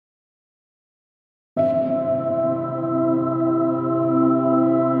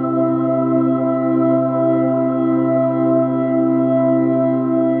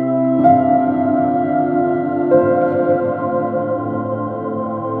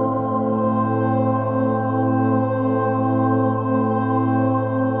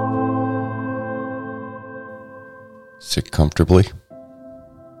Sit comfortably.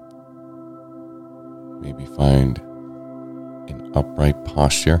 Maybe find an upright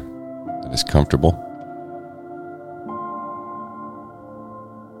posture that is comfortable.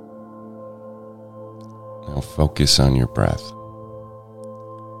 Now focus on your breath.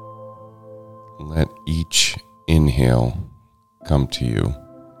 Let each inhale come to you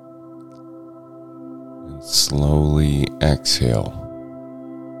and slowly exhale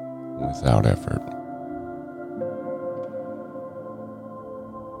without effort.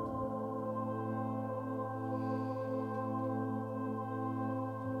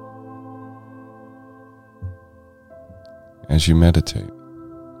 As you meditate,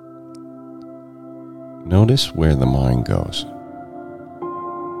 notice where the mind goes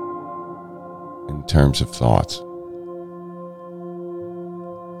in terms of thoughts,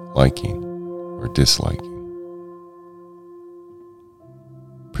 liking or disliking,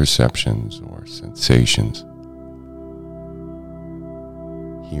 perceptions or sensations,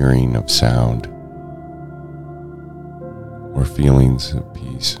 hearing of sound, or feelings of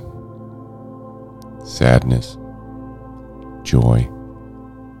peace, sadness, joy,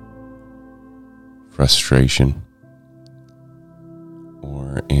 frustration,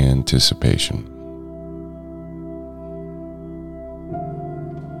 or anticipation.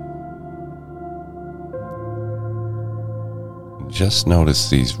 Just notice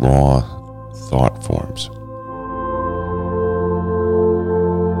these raw thought forms.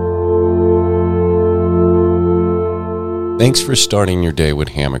 Thanks for starting your day with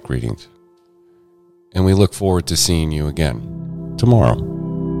hammock readings, and we look forward to seeing you again tomorrow.